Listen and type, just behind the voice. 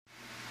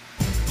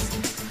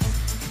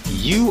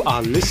You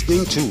are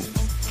listening to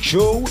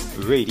Joe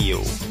Radio.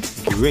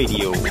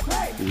 Radio.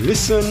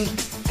 Listen,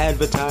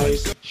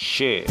 advertise,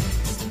 share.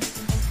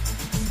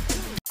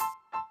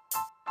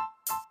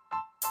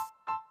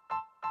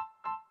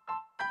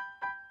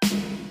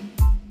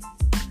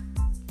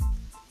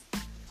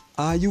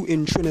 Are you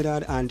in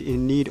Trinidad and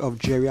in need of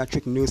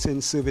geriatric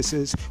nursing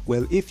services?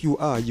 Well, if you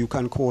are, you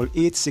can call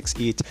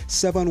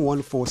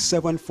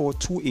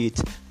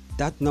 868-714-7428.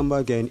 That number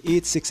again,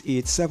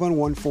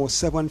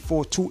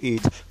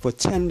 868-714-7428 for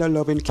tender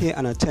loving care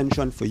and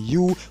attention for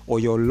you or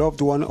your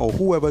loved one or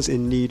whoever's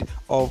in need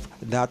of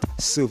that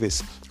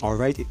service. All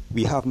right,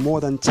 we have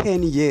more than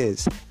 10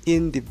 years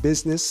in the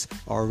business.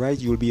 All right,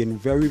 you'll be in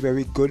very,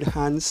 very good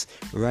hands,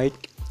 right?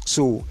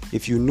 So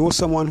if you know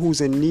someone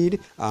who's in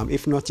need,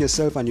 if not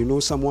yourself and you know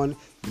someone,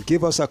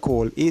 give us a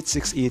call,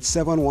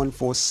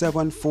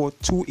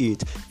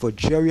 868-714-7428 for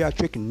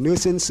geriatric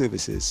nursing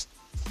services.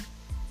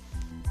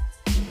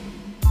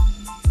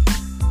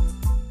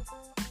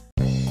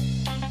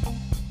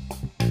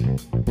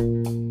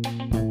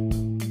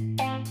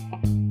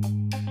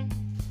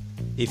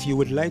 If you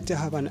would like to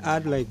have an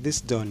ad like this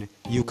done,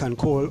 you can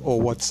call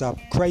or WhatsApp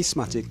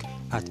Christmatic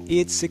at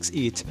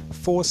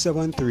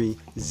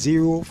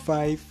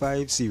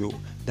 868-473-0550.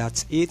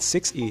 That's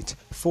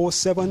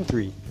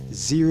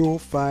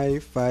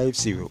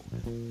 868-473-0550.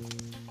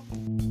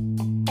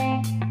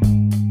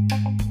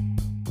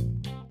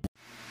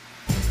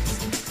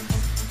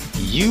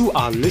 You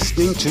are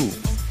listening to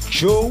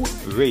Joe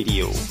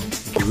Radio.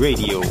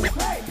 Radio.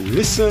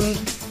 Listen,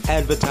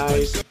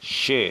 advertise,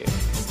 share.